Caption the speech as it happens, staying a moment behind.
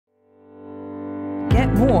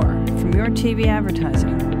Get more from your TV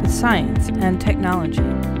advertising with science and technology.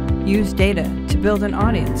 Use data to build an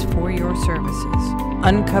audience for your services.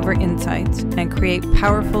 Uncover insights and create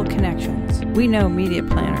powerful connections. We know media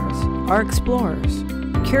planners are explorers,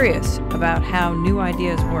 curious about how new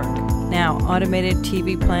ideas work. Now, automated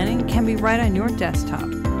TV planning can be right on your desktop.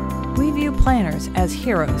 We view planners as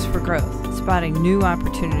heroes for growth, spotting new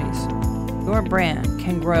opportunities. Your brand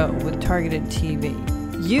can grow with targeted TV.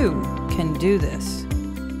 You can do this.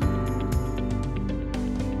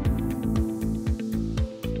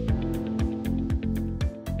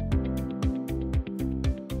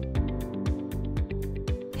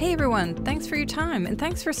 Hey everyone, thanks for your time and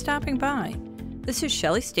thanks for stopping by. This is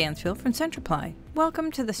Shelley Stansfield from Centriply.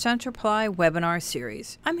 Welcome to the Centriply webinar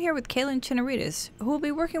series. I'm here with Kaylin Chinaritas, who will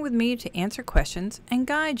be working with me to answer questions and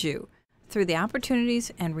guide you through the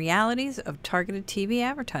opportunities and realities of targeted TV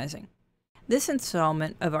advertising. This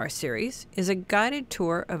installment of our series is a guided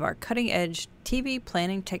tour of our cutting-edge TV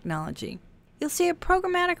planning technology. You'll see a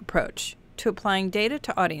programmatic approach to applying data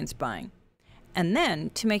to audience buying. And then,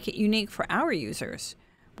 to make it unique for our users,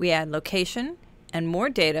 we add location and more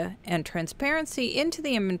data and transparency into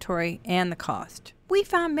the inventory and the cost. We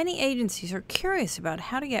found many agencies are curious about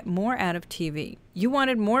how to get more out of TV. You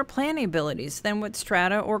wanted more planning abilities than what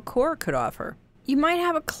Strata or Core could offer. You might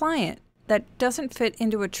have a client that doesn't fit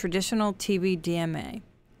into a traditional TV DMA.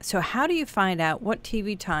 So how do you find out what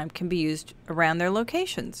TV time can be used around their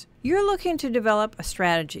locations? You're looking to develop a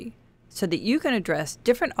strategy so that you can address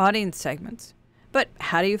different audience segments. But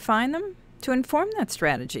how do you find them? To inform that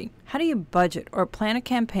strategy, how do you budget or plan a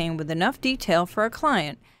campaign with enough detail for a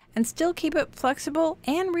client and still keep it flexible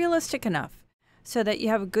and realistic enough so that you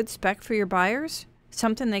have a good spec for your buyers,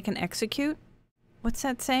 something they can execute? What's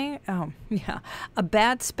that saying? Oh, yeah. A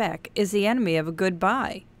bad spec is the enemy of a good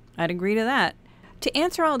buy. I'd agree to that. To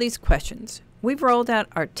answer all these questions, we've rolled out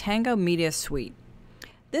our Tango Media Suite.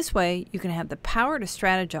 This way, you can have the power to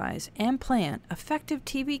strategize and plan effective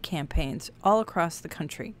TV campaigns all across the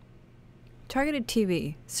country. Targeted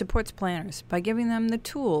TV supports planners by giving them the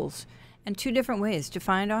tools and two different ways to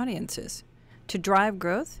find audiences. To drive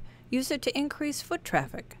growth, use it to increase foot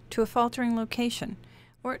traffic to a faltering location,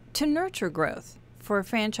 or to nurture growth for a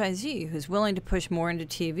franchisee who's willing to push more into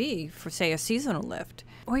TV for, say, a seasonal lift.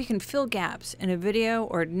 Or you can fill gaps in a video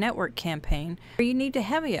or network campaign where you need to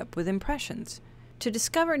heavy up with impressions. To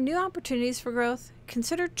discover new opportunities for growth,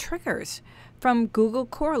 consider triggers from Google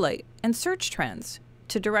Correlate and search trends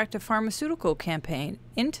to direct a pharmaceutical campaign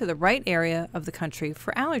into the right area of the country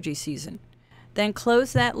for allergy season. Then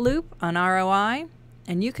close that loop on ROI,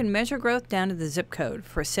 and you can measure growth down to the zip code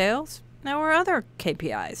for sales or other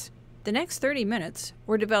KPIs. The next 30 minutes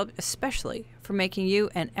were developed especially for making you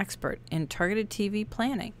an expert in targeted TV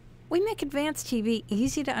planning. We make advanced TV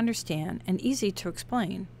easy to understand and easy to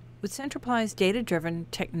explain with Centriply's data-driven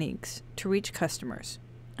techniques to reach customers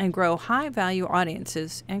and grow high-value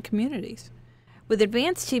audiences and communities. With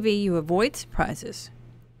advanced TV, you avoid surprises,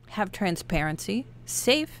 have transparency,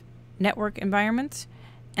 safe network environments,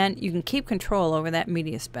 and you can keep control over that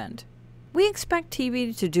media spend. We expect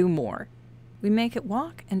TV to do more. We make it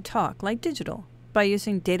walk and talk like digital by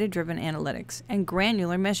using data-driven analytics and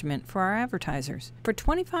granular measurement for our advertisers. For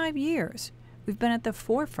 25 years, we've been at the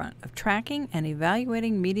forefront of tracking and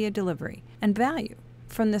evaluating media delivery and value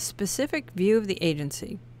from the specific view of the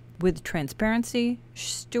agency, with transparency,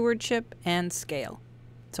 stewardship, and scale.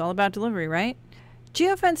 It's all about delivery, right?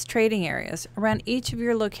 Geofence trading areas around each of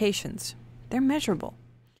your locations, they're measurable.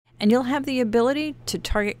 And you'll have the ability to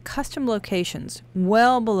target custom locations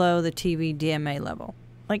well below the TV DMA level,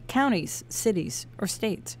 like counties, cities, or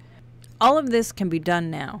states. All of this can be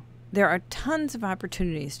done now. There are tons of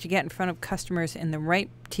opportunities to get in front of customers in the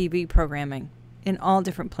right TV programming in all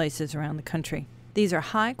different places around the country. These are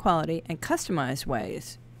high quality and customized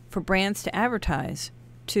ways for brands to advertise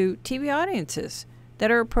to TV audiences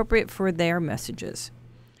that are appropriate for their messages.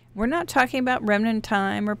 We're not talking about remnant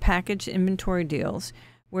time or packaged inventory deals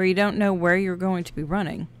where you don't know where you're going to be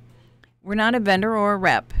running. We're not a vendor or a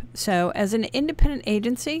rep, so as an independent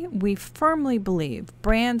agency, we firmly believe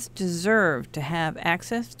brands deserve to have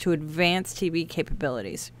access to advanced TV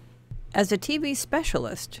capabilities. As a TV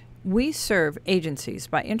specialist, we serve agencies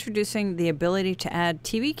by introducing the ability to add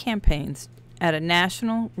TV campaigns at a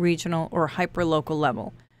national, regional, or hyperlocal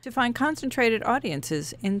level to find concentrated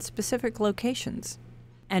audiences in specific locations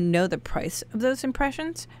and know the price of those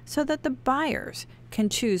impressions so that the buyers can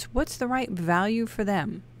choose what's the right value for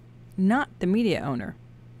them, not the media owner.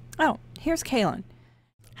 Oh, here's Kaylin.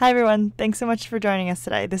 Hi everyone, thanks so much for joining us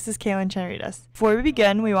today. This is Kaylin Chinaritas. Before we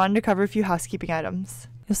begin, we wanted to cover a few housekeeping items.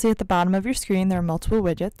 You'll see at the bottom of your screen there are multiple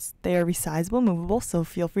widgets. They are resizable, movable, so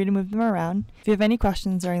feel free to move them around. If you have any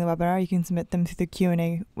questions during the webinar, you can submit them through the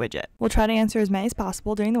Q&A widget. We'll try to answer as many as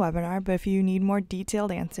possible during the webinar, but if you need more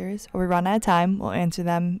detailed answers or we run out of time, we'll answer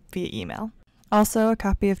them via email. Also, a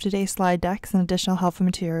copy of today's slide decks and additional helpful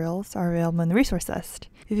materials are available in the resource list.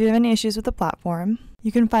 If you have any issues with the platform,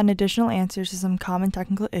 you can find additional answers to some common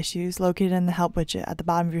technical issues located in the Help widget at the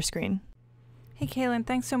bottom of your screen. Hey Kaylin,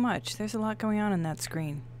 thanks so much. There's a lot going on that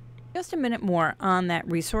screen. Just a minute more on that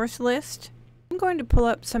resource list. I'm going to pull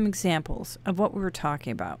up some examples of what we were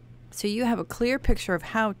talking about, so you have a clear picture of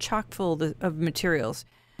how chock full of materials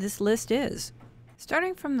this list is.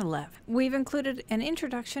 Starting from the left, we've included an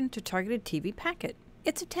Introduction to Targeted TV packet.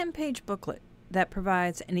 It's a 10-page booklet that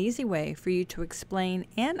provides an easy way for you to explain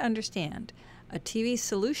and understand a TV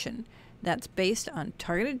solution that's based on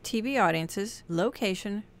targeted TV audiences,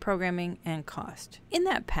 location, programming, and cost. In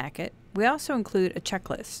that packet, we also include a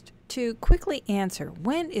checklist to quickly answer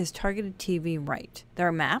when is targeted TV right. There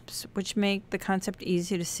are maps, which make the concept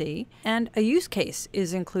easy to see, and a use case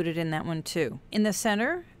is included in that one too. In the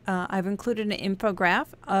center, I've included an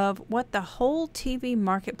infographic of what the whole TV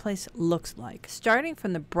marketplace looks like, starting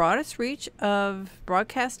from the broadest reach of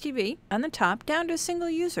broadcast TV on the top down to a single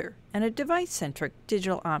user and a device-centric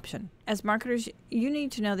digital option. As marketers, you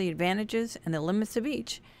need to know the advantages and the limits of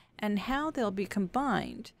each and how they'll be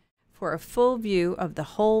combined for a full view of the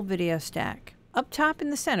whole video stack. Up top in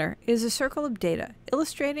the center is a circle of data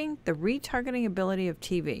illustrating the retargeting ability of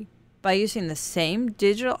TV by using the same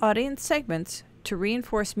digital audience segments to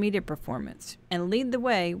reinforce media performance and lead the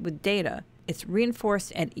way with data. It's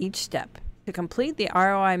reinforced at each step to complete the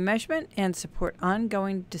ROI measurement and support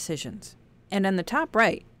ongoing decisions. And on the top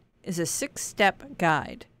right is a 6-step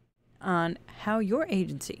guide on how your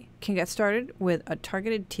agency can get started with a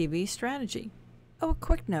targeted TV strategy. Oh, a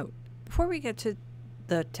quick note. Before we get to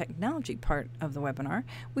the technology part of the webinar,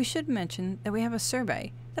 we should mention that we have a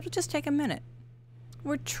survey that'll just take a minute.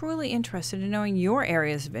 We're truly interested in knowing your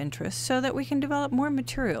areas of interest so that we can develop more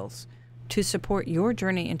materials to support your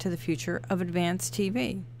journey into the future of advanced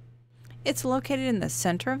TV. It's located in the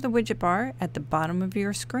center of the widget bar at the bottom of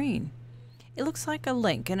your screen. It looks like a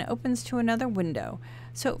link and it opens to another window,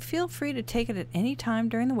 so feel free to take it at any time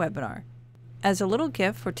during the webinar. As a little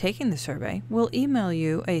gift for taking the survey, we'll email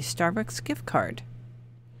you a Starbucks gift card.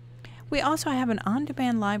 We also have an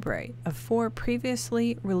on-demand library of 4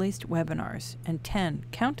 previously released webinars and 10,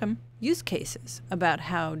 count 'em, use cases about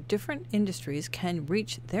how different industries can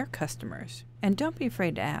reach their customers. And don't be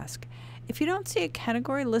afraid to ask. If you don't see a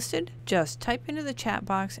category listed, just type into the chat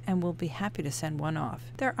box and we'll be happy to send one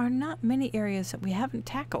off. There are not many areas that we haven't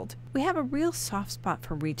tackled. We have a real soft spot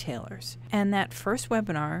for retailers, and that first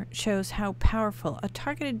webinar shows how powerful a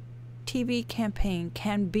targeted TV campaign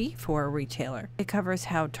can be for a retailer. It covers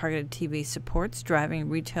how targeted TV supports driving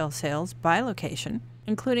retail sales by location,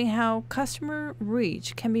 including how customer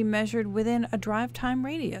reach can be measured within a drive time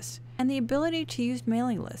radius, and the ability to use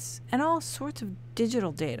mailing lists and all sorts of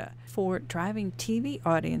digital data for driving TV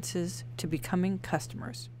audiences to becoming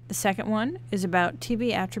customers. The second one is about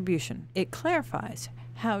TV attribution. It clarifies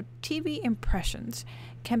how TV impressions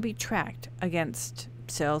can be tracked against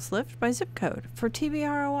sales lift by zip code for TV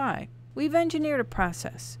ROI. We've engineered a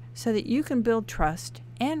process so that you can build trust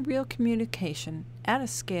and real communication at a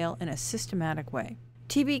scale in a systematic way.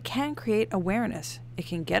 TV can create awareness. It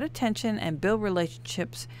can get attention and build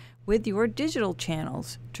relationships with your digital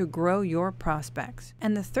channels to grow your prospects.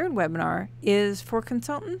 And the third webinar is for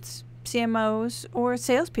consultants, CMOs, or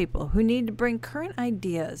salespeople who need to bring current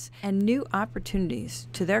ideas and new opportunities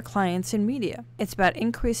to their clients in media. It's about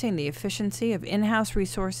increasing the efficiency of in-house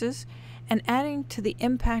resources and adding to the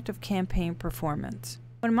impact of campaign performance.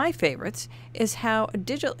 One of my favorites is how a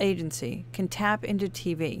digital agency can tap into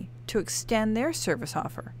TV to extend their service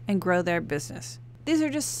offer and grow their business. These are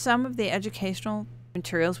just some of the educational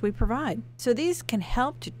materials we provide. So these can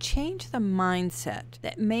help to change the mindset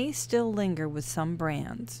that may still linger with some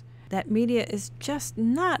brands, that media is just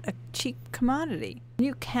not a cheap commodity.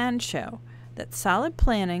 You can show that solid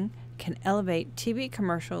planning can elevate TV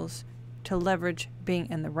commercials to leverage being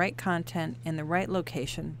in the right content in the right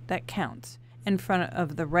location that counts in front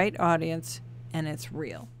of the right audience, and it's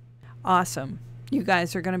real. Awesome. You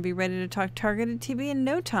guys are going to be ready to talk targeted TV in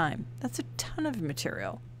no time. That's a ton of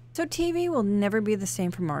material. So TV will never be the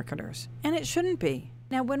same for marketers, and it shouldn't be.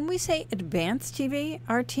 Now, when we say advanced TV,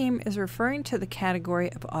 our team is referring to the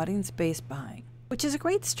category of audience-based buying, which is a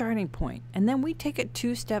great starting point, and then we take it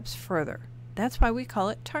 2 steps further. That's why we call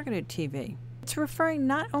it targeted TV. It's referring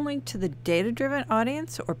not only to the data-driven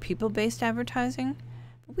audience or people-based advertising,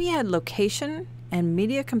 but we add location and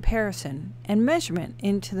media comparison and measurement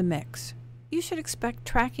into the mix. You should expect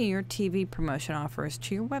tracking your TV promotion offers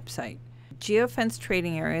to your website, geofence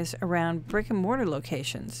trading areas around brick-and-mortar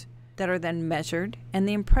locations that are then measured, and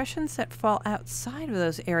the impressions that fall outside of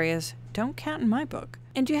those areas don't count in my book.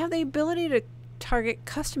 And you have the ability to target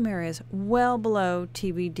custom areas well below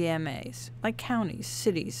TV DMAs, like counties,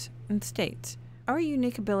 cities, and states. Our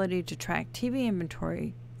unique ability to track TV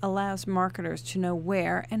inventory allows marketers to know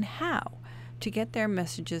where and how to get their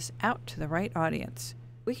messages out to the right audience.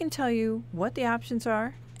 We can tell you what the options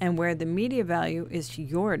are and where the media value is to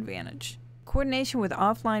your advantage. Coordination with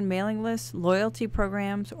offline mailing lists, loyalty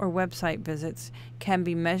programs, or website visits can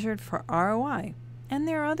be measured for ROI, and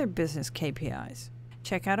there are other business KPIs.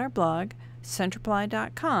 Check out our blog,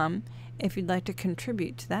 Centriply.com, if you'd like to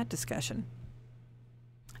contribute to that discussion.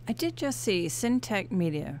 I did just see Syntech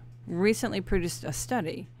Media recently produced a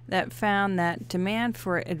study that found that demand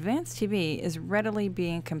for advanced TV is readily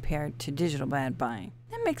being compared to digital ad buying.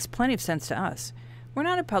 That makes plenty of sense to us. We're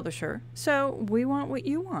not a publisher, so we want what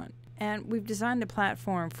you want. And we've designed a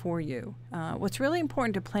platform for you. What's really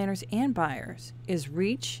important to planners and buyers is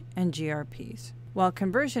reach and GRPs. While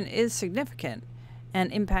conversion is significant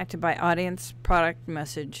and impacted by audience, product,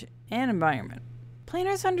 message, and environment,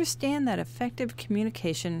 planners understand that effective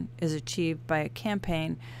communication is achieved by a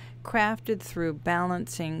campaign crafted through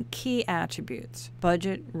balancing key attributes: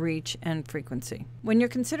 budget, reach, and frequency. When you're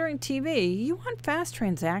considering TV, you want fast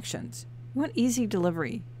transactions. You want easy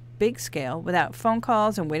delivery, big scale, without phone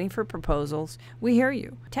calls and waiting for proposals. We hear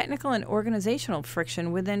you. Technical and organizational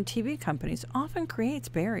friction within TV companies often creates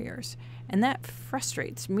barriers, and that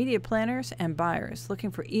frustrates media planners and buyers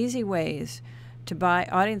looking for easy ways to buy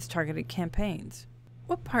audience-targeted campaigns.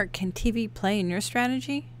 What part can TV play in your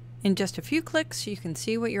strategy? In just a few clicks, you can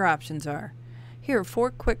see what your options are. Here are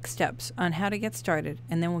 4 quick steps on how to get started,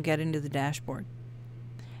 and then we'll get into the dashboard.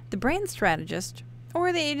 The brand strategist,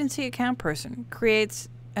 or the agency account person, creates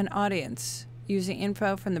an audience using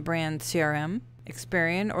info from the brand CRM,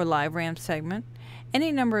 Experian, or LiveRamp segment.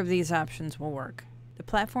 Any number of these options will work. The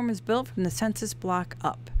platform is built from the census block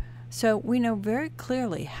up, so we know very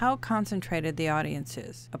clearly how concentrated the audience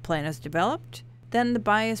is. A plan is developed, then the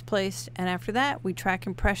buy is placed, and after that we track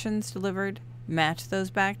impressions delivered, match those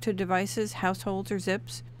back to devices, households, or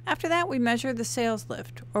zips. After that we measure the sales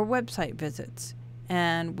lift or website visits.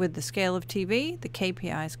 And with the scale of TV, the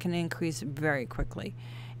KPIs can increase very quickly,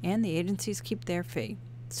 and the agencies keep their fee.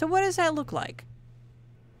 So what does that look like?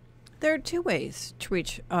 There are 2 ways to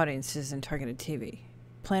reach audiences in targeted TV.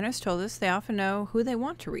 Planners told us they often know who they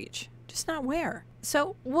want to reach, just not where.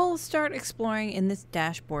 So we'll start exploring in this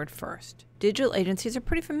dashboard first. Digital agencies are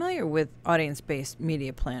pretty familiar with audience-based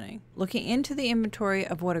media planning, looking into the inventory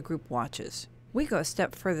of what a group watches. We go a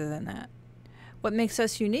step further than that. What makes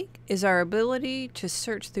us unique is our ability to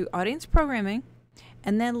search through audience programming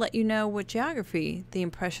and then let you know what geography the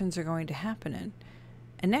impressions are going to happen in.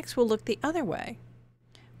 And next we'll look the other way,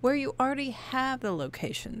 where you already have the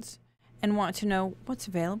locations and want to know what's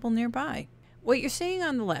available nearby. What you're seeing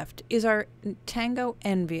on the left is our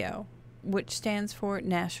TangoGEO, which stands for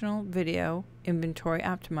National Video Inventory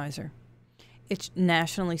Optimizer. It's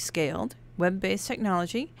nationally scaled, web-based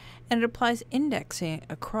technology, and it applies indexing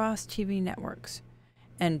across TV networks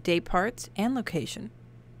and day parts and location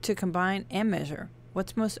to combine and measure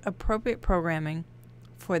what's most appropriate programming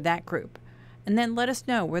for that group, and then let us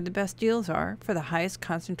know where the best deals are for the highest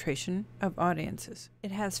concentration of audiences.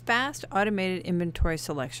 It has fast automated inventory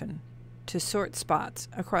selection to sort spots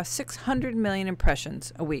across 600 million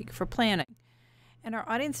impressions a week for planning. And our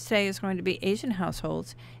audience today is going to be Asian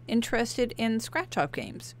households interested in scratch-off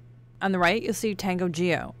games. On the right, you'll see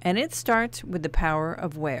TangoGEO, and it starts with the power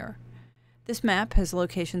of where. This map has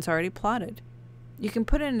locations already plotted. You can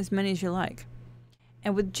put in as many as you like.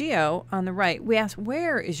 And with Geo on the right, we ask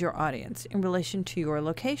where is your audience in relation to your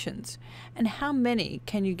locations, and how many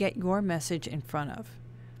can you get your message in front of.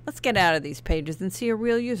 Let's get out of these pages and see a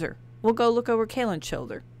real user. We'll go look over Kaylin's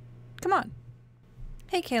shoulder. Come on.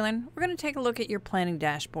 Hey Kaylin, we're going to take a look at your planning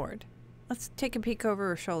dashboard. Let's take a peek over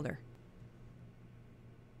her shoulder.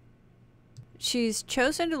 She's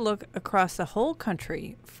chosen to look across the whole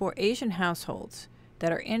country for Asian households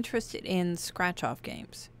that are interested in scratch-off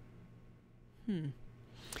games.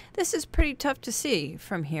 This is pretty tough to see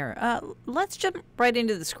from here. Let's jump right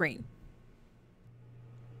into the screen.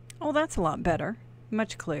 Oh, that's a lot better.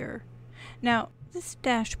 Much clearer. Now, this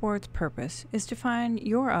dashboard's purpose is to find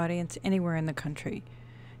your audience anywhere in the country.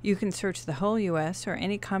 You can search the whole U.S. or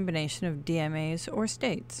any combination of DMAs or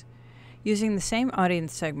states. Using the same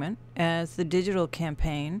audience segment as the digital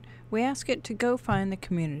campaign, we ask it to go find the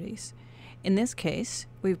communities. In this case,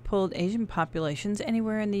 we've pulled Asian populations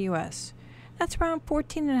anywhere in the U.S. That's around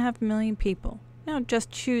 14.5 million people. Now, just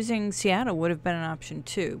choosing Seattle would have been an option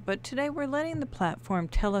too, but today we're letting the platform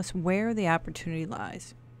tell us where the opportunity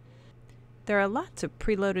lies. There are lots of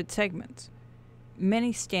preloaded segments,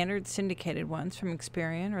 many standard syndicated ones from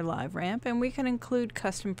Experian or LiveRamp, and we can include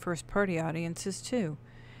custom first-party audiences too.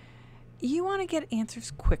 You want to get answers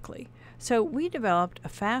quickly, so we developed a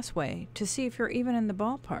fast way to see if you're even in the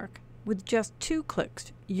ballpark. With just 2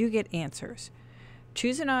 clicks, you get answers.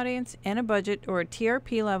 Choose an audience and a budget or a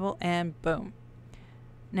TRP level, and boom.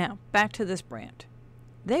 Now, back to this brand.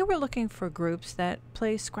 They were looking for groups that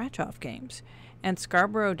play scratch-off games, and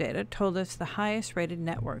Scarborough data told us the highest-rated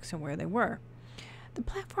networks and where they were. The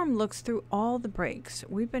platform looks through all the breaks.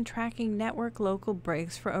 We've been tracking network local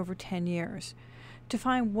breaks for over 10 years to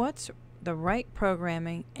find what's the right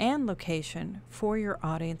programming and location for your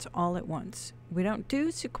audience all at once. We don't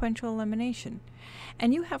do sequential elimination.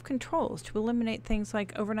 And you have controls to eliminate things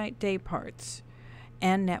like overnight day parts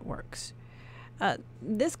and networks.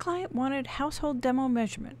 This client wanted household demo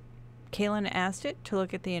measurement. Kaylin asked it to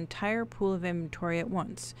look at the entire pool of inventory at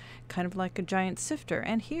once, kind of like a giant sifter,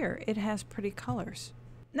 and here it has pretty colors.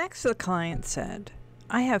 Next, the client said,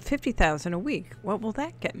 I have $50,000 a week. What will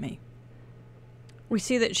that get me? We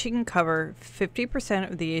see that she can cover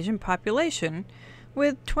 50% of the Asian population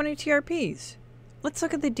with 20 TRPs. Let's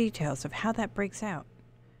look at the details of how that breaks out.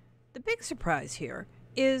 The big surprise here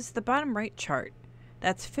is the bottom right chart.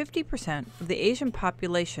 That's 50% of the Asian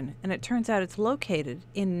population, and it turns out it's located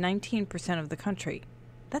in 19% of the country.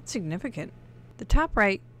 That's significant. The top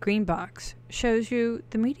right green box shows you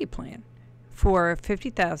the media plan. For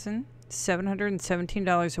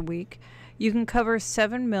 $50,717 a week, you can cover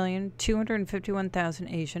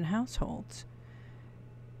 7,251,000 Asian households.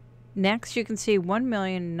 Next, you can see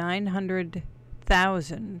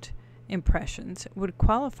 1,900,000 impressions would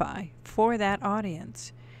qualify for that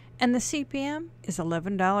audience. And the CPM is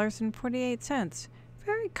 $11.48,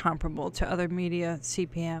 very comparable to other media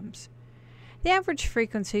CPMs. The average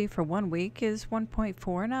frequency for 1 week is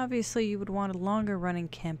 1.4, and obviously you would want a longer running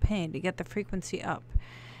campaign to get the frequency up.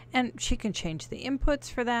 And she can change the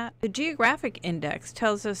inputs for that. The geographic index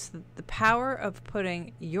tells us that the power of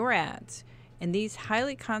putting your ads in these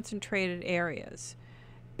highly concentrated areas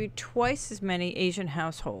to twice as many Asian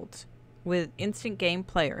households with instant game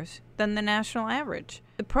players than the national average.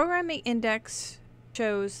 The programming index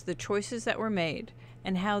shows the choices that were made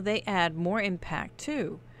and how they add more impact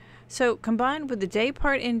too. So combined with the day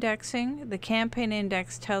part indexing, the campaign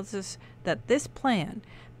index tells us that this plan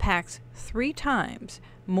packs 3 times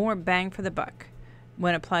more bang for the buck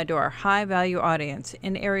when applied to our high value audience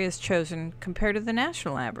in areas chosen compared to the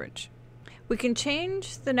national average. We can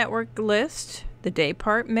change the network list, the day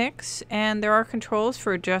part mix, and there are controls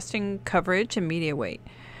for adjusting coverage and media weight.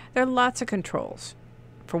 There are lots of controls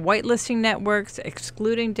for whitelisting networks,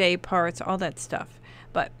 excluding day parts, all that stuff.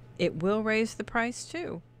 But it will raise the price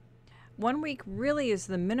too. 1 week really is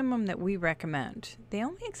the minimum that we recommend. The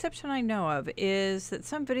only exception I know of is that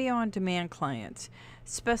some video on demand clients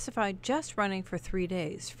specify just running for 3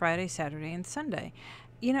 days, Friday, Saturday, and Sunday.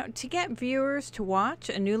 You know, to get viewers to watch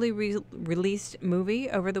a newly released movie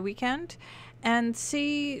over the weekend and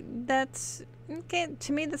see that's, okay,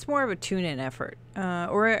 to me, that's more of a tune-in effort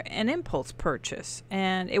or an impulse purchase,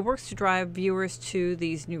 and it works to drive viewers to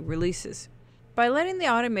these new releases. By letting the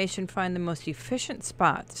automation find the most efficient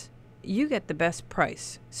spots, you get the best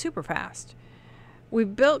price super fast.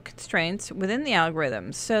 We've built constraints within the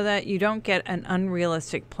algorithms so that you don't get an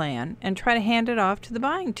unrealistic plan and try to hand it off to the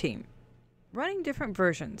buying team. Running different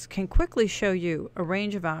versions can quickly show you a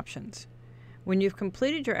range of options. When you've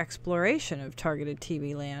completed your exploration of targeted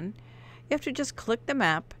TV land, you have to just click the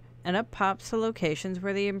map and up pops the locations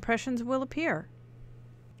where the impressions will appear.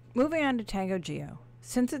 Moving on to TangoGEO.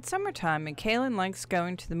 Since it's summertime and Kaylin likes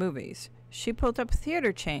going to the movies, she pulled up a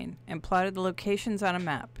theater chain and plotted the locations on a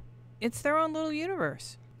map. It's their own little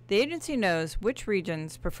universe. The agency knows which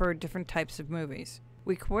regions prefer different types of movies.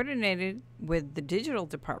 We coordinated with the digital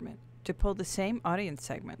department to pull the same audience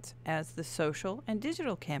segments as the social and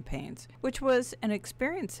digital campaigns, which was an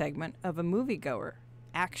experience segment of a moviegoer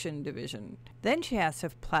action division. Then she asked the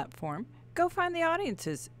platform, go find the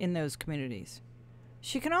audiences in those communities.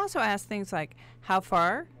 She can also ask things like, how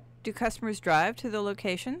far do customers drive to the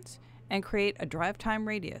locations, and create a drive time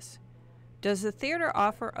radius. Does the theater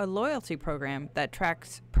offer a loyalty program that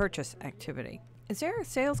tracks purchase activity? Is there a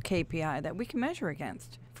sales KPI that we can measure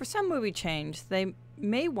against? For some movie chains, they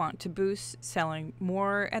may want to boost selling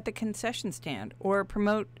more at the concession stand or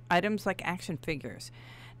promote items like action figures.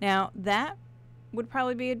 Now, that would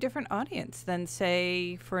probably be a different audience than,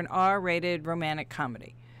 say, for an R-rated romantic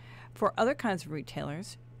comedy. For other kinds of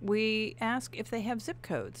retailers, we ask if they have zip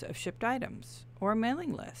codes of shipped items or a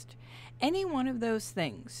mailing list. Any one of those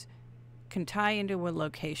things can tie into a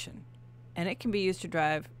location, and it can be used to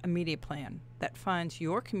drive a media plan that finds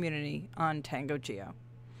your community on TangoGEO.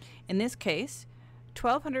 In this case,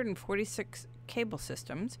 1,246 cable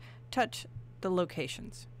systems touch the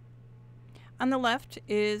locations. On the left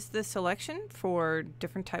is the selection for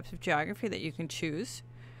different types of geography that you can choose,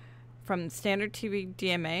 from standard TV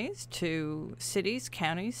DMAs to cities,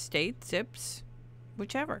 counties, states, zips,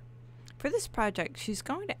 whichever. For this project, she's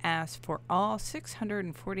going to ask for all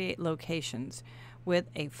 648 locations with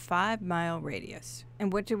a 5-mile radius.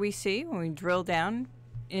 And what do we see when we drill down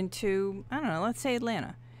into, I don't know, let's say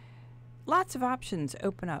Atlanta? Lots of options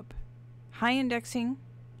open up. High indexing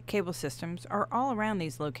cable systems are all around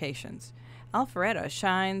these locations. Alpharetta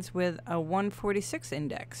shines with a 146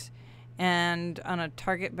 index, and on a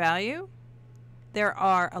target value, there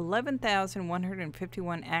are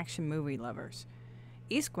 11,151 action movie lovers.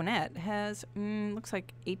 East Gwinnett has, looks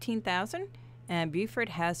like 18,000, and Beaufort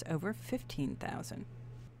has over 15,000.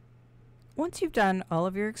 Once you've done all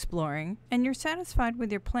of your exploring and you're satisfied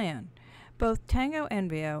with your plan, both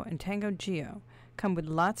TangoNVO and TangoGEO come with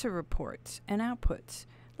lots of reports and outputs,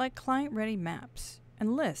 like client-ready maps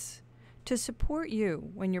and lists to support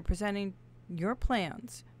you when you're presenting your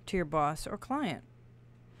plans to your boss or client.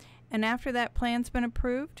 And after that plan's been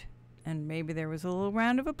approved, and maybe there was a little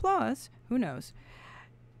round of applause, who knows,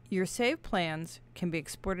 your saved plans can be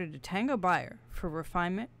exported to Tango Buyer for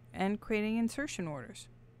refinement and creating insertion orders.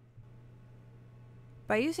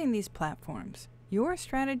 By using these platforms, your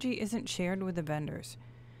strategy isn't shared with the vendors.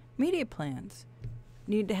 Media plans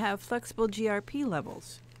need to have flexible GRP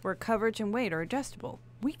levels where coverage and weight are adjustable.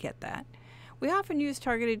 We get that. We often use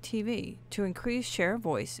targeted TV to increase share of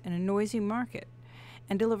voice in a noisy market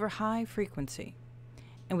and deliver high frequency.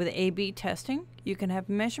 And with A/B testing, you can have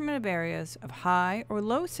measurement of areas of high or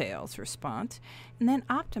low sales response and then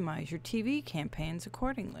optimize your TV campaigns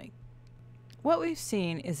accordingly. What we've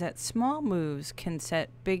seen is that small moves can set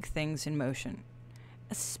big things in motion,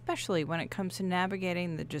 especially when it comes to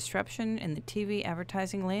navigating the disruption in the TV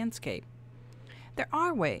advertising landscape. There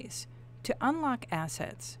are ways to unlock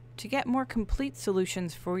assets to get more complete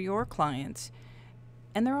solutions for your clients,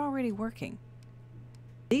 and they're already working.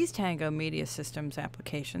 These Tango Media Systems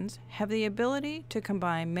applications have the ability to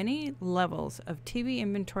combine many levels of TV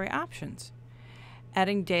inventory options,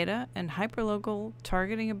 adding data and hyperlocal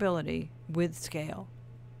targeting ability with scale.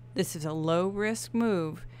 This is a low-risk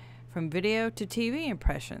move from video to TV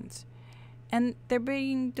impressions, and they're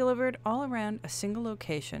being delivered all around a single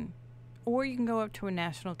location, or you can go up to a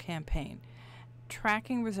national campaign,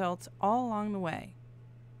 tracking results all along the way.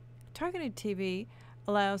 Targeted TV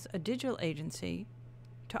allows a digital agency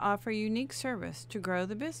to offer unique service to grow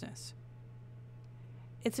the business.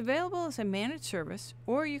 It's available as a managed service,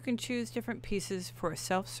 or you can choose different pieces for a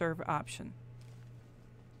self-serve option.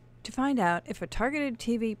 To find out if a targeted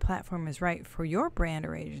TV platform is right for your brand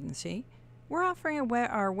or agency, we're offering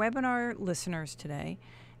our webinar listeners today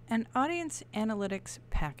an audience analytics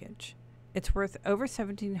package. It's worth over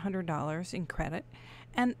 $1,700 in credit,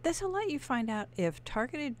 and this will let you find out if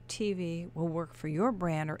targeted TV will work for your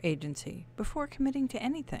brand or agency before committing to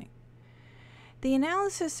anything. The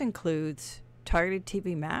analysis includes targeted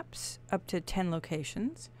TV maps up to 10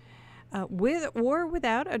 locations, with or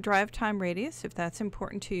without a drive time radius if that's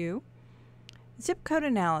important to you, zip code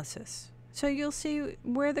analysis, so you'll see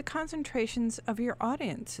where the concentrations of your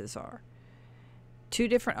audiences are, 2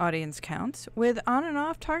 different audience counts with on and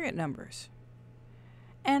off target numbers,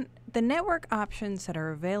 and the network options that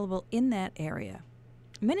are available in that area.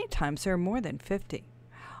 Many times there are more than 50.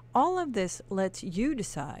 All of this lets you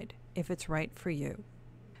decide if it's right for you.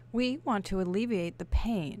 We want to alleviate the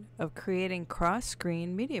pain of creating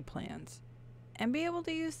cross-screen media plans and be able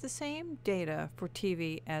to use the same data for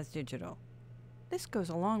TV as digital. This goes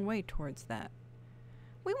a long way towards that.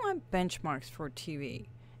 We want benchmarks for TV,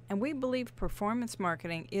 and we believe performance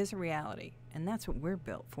marketing is a reality, and that's what we're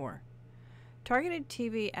built for. Targeted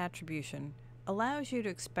TV attribution allows you to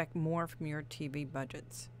expect more from your TV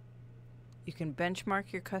budgets. You can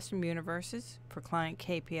benchmark your custom universes for client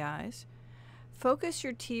KPIs, focus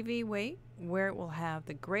your TV weight where it will have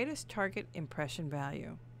the greatest target impression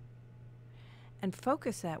value, and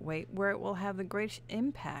focus that weight where it will have the greatest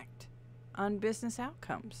impact on business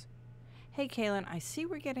outcomes. Hey, Kaylin, I see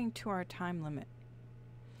we're getting to our time limit.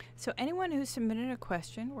 So anyone who submitted a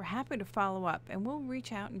question, we're happy to follow up, and we'll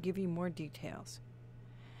reach out and give you more details.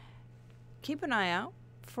 Keep an eye out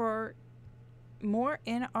for more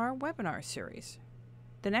in our webinar series.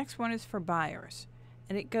 The next one is for buyers,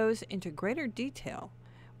 and it goes into greater detail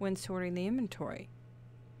when sorting the inventory.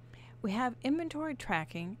 We have inventory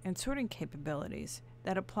tracking and sorting capabilities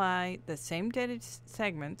that apply the same data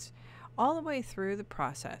segments all the way through the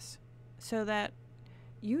process so that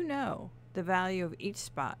you know the value of each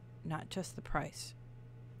spot, not just the price.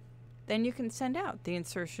 Then you can send out the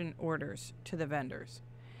insertion orders to the vendors.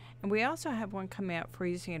 And we also have one coming out for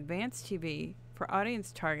using advanced TV for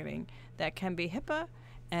audience targeting that can be HIPAA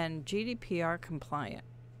and GDPR compliant.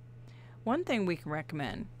 One thing we can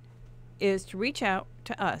recommend is to reach out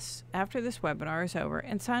to us after this webinar is over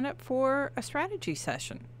and sign up for a strategy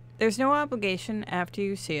session. There's no obligation after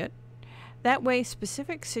you see it. That way,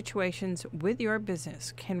 specific situations with your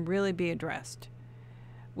business can really be addressed.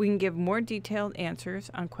 We can give more detailed answers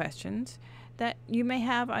on questions that you may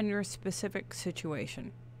have on your specific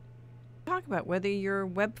situation. Talk about whether you're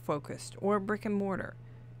web-focused or brick and mortar,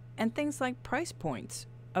 and things like price points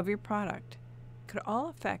of your product could all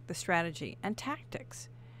affect the strategy and tactics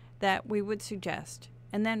that we would suggest,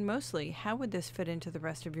 and then mostly, how would this fit into the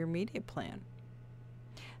rest of your media plan?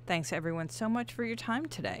 Thanks everyone so much for your time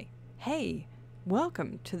today. Hey,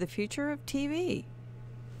 welcome to the future of TV.